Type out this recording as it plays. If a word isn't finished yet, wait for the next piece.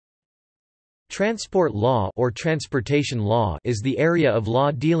Transport law or transportation law is the area of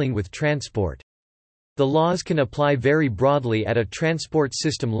law dealing with transport. The laws can apply very broadly at a transport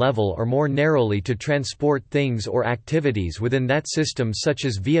system level or more narrowly to transport things or activities within that system, such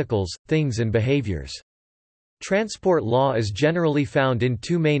as vehicles, things and behaviors. Transport law is generally found in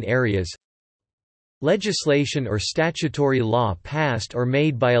two main areas: legislation or statutory law passed or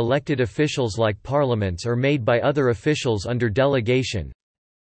made by elected officials like parliaments or made by other officials under delegation.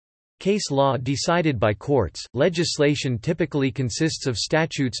 Case law decided by courts. Legislation typically consists of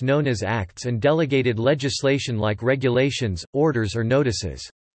statutes known as acts and delegated legislation like regulations, orders or notices.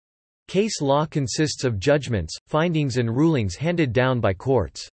 Case law consists of judgments, findings and rulings handed down by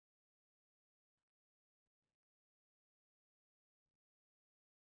courts.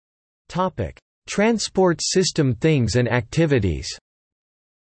 Topic: Transport system things and activities.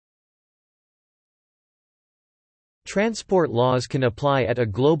 Transport laws can apply at a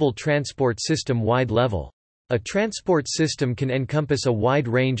global transport system-wide level. A transport system can encompass a wide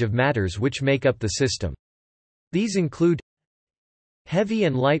range of matters which make up the system. These include heavy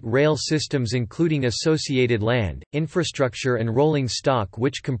and light rail systems including associated land, infrastructure and rolling stock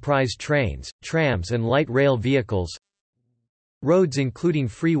which comprise trains, trams and light rail vehicles, roads including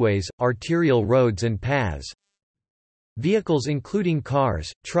freeways, arterial roads and paths, vehicles including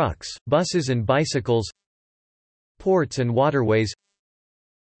cars, trucks, buses and bicycles, ports and waterways,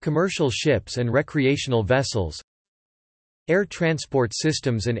 commercial ships and recreational vessels, air transport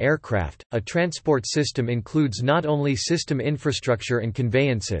systems and aircraft. A transport system includes not only system infrastructure and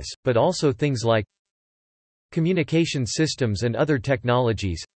conveyances, but also things like communication systems and other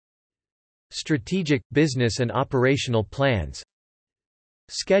technologies, strategic, business and operational plans,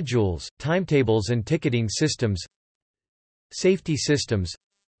 schedules, timetables and ticketing systems, safety systems,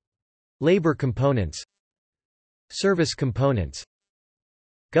 labor components, service components.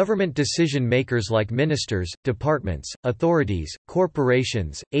 Government decision makers like ministers, departments, authorities,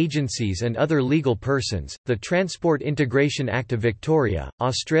 corporations, agencies and other legal persons. The Transport Integration Act of Victoria,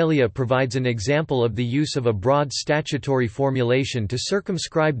 Australia provides an example of the use of a broad statutory formulation to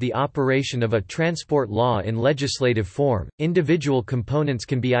circumscribe the operation of a transport law in legislative form. Individual components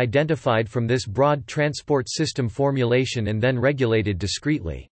can be identified from this broad transport system formulation and then regulated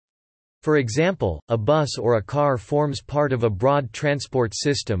discretely. For example, a bus or a car forms part of a broad transport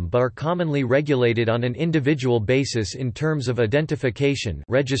system but are commonly regulated on an individual basis in terms of identification,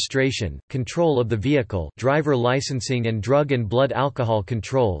 registration, control of the vehicle, driver licensing and drug and blood alcohol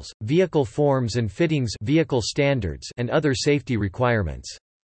controls, vehicle forms and fittings, vehicle standards, and other safety requirements.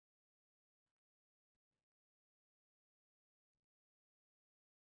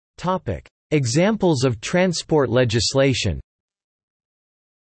 Topic: Examples of transport legislation.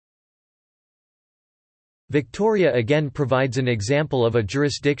 Victoria again provides an example of a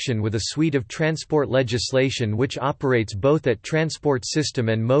jurisdiction with a suite of transport legislation which operates both at transport system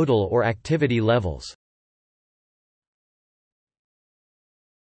and modal or activity levels.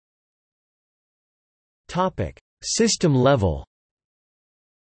 System level.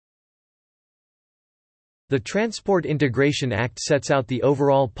 The Transport Integration Act sets out the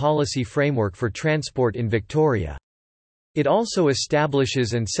overall policy framework for transport in Victoria. It also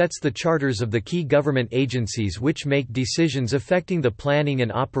establishes and sets the charters of the key government agencies which make decisions affecting the planning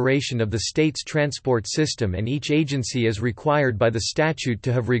and operation of the state's transport system, and each agency is required by the statute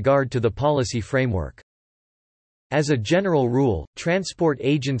to have regard to the policy framework. As a general rule, transport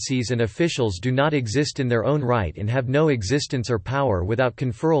agencies and officials do not exist in their own right and have no existence or power without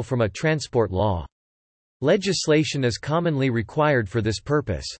conferral from a transport law. Legislation is commonly required for this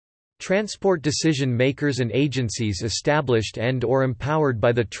purpose. Transport decision makers and agencies established and/or empowered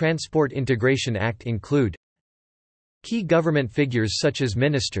by the Transport Integration Act include key government figures such as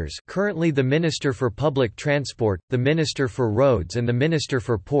ministers, currently the Minister for Public Transport, the Minister for Roads and the Minister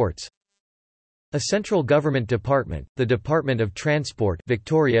for Ports. A central government department, the Department of Transport,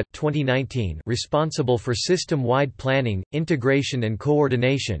 Victoria, 2019, responsible for system-wide planning, integration and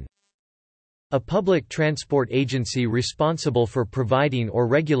coordination. A public transport agency responsible for providing or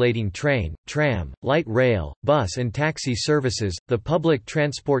regulating train, tram, light rail, bus and taxi services, the Public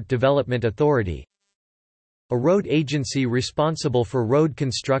Transport Development Authority. A road agency responsible for road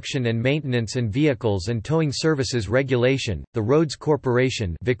construction and maintenance and vehicles and towing services regulation, the Roads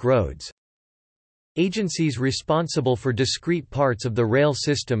Corporation, Vic Roads. Agencies responsible for discrete parts of the rail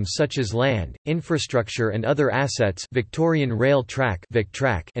system such as land, infrastructure and other assets, Victorian Rail Track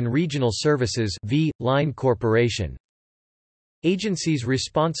and Regional Services, Line Corporation. Agencies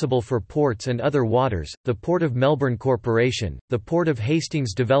responsible for ports and other waters, the Port of Melbourne Corporation, the Port of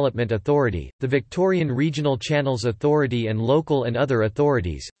Hastings Development Authority, the Victorian Regional Channels Authority and local and other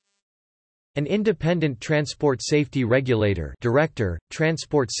authorities. An independent transport safety regulator director,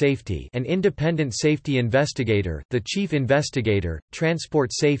 transport safety an independent safety investigator, the chief investigator,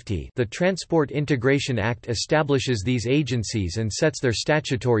 transport safety the Transport Integration Act establishes these agencies and sets their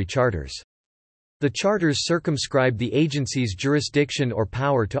statutory charters. The charters circumscribe the agency's jurisdiction or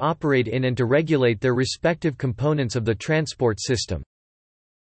power to operate in and to regulate their respective components of the transport system.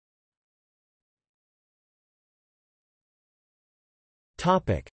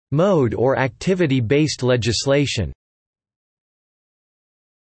 Mode or activity-based legislation.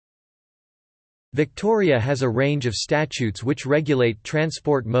 Victoria has a range of statutes which regulate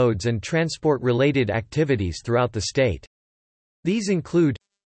transport modes and transport-related activities throughout the state. These include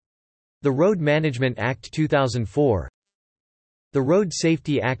the Road Management Act 2004, the Road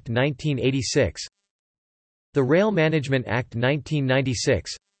Safety Act 1986, the Rail Management Act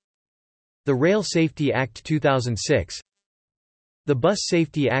 1996, the Rail Safety Act 2006, the Bus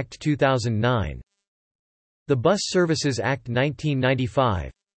Safety Act 2009, the Bus Services Act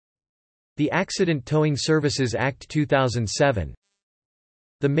 1995, the Accident Towing Services Act 2007,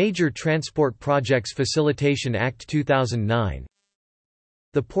 the Major Transport Projects Facilitation Act 2009,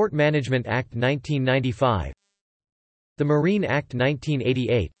 the Port Management Act 1995, the Marine Act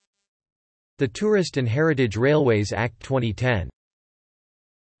 1988, the Tourist and Heritage Railways Act 2010.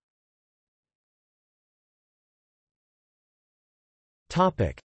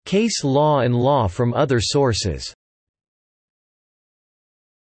 Case law and law from other sources.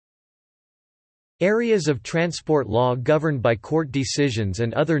 Areas of transport law governed by court decisions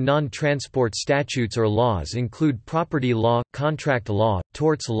and other non-transport statutes or laws include property law, contract law,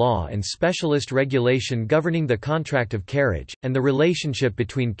 torts law and specialist regulation governing the contract of carriage, and the relationship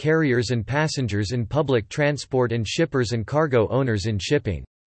between carriers and passengers in public transport and shippers and cargo owners in shipping.